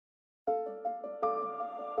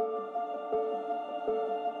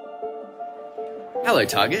Hello,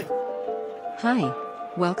 Target. Hi,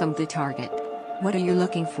 welcome to Target. What are you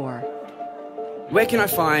looking for? Where can I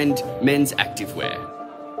find men's activewear?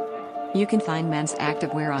 You can find men's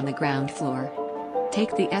activewear on the ground floor.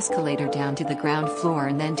 Take the escalator down to the ground floor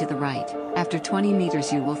and then to the right. After 20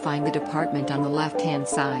 meters you will find the department on the left-hand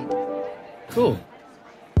side. Cool.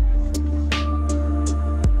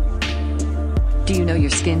 Do you know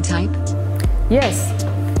your skin type? Yes.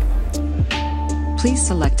 Please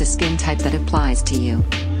select a skin type that applies to you.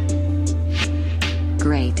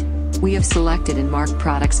 Great. We have selected and marked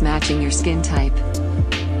products matching your skin type.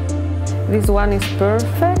 This one is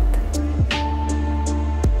perfect.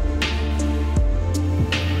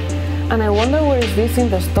 And I wonder where is this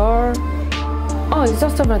in the store? Oh, it's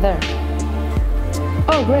just over there.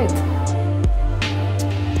 Oh, great.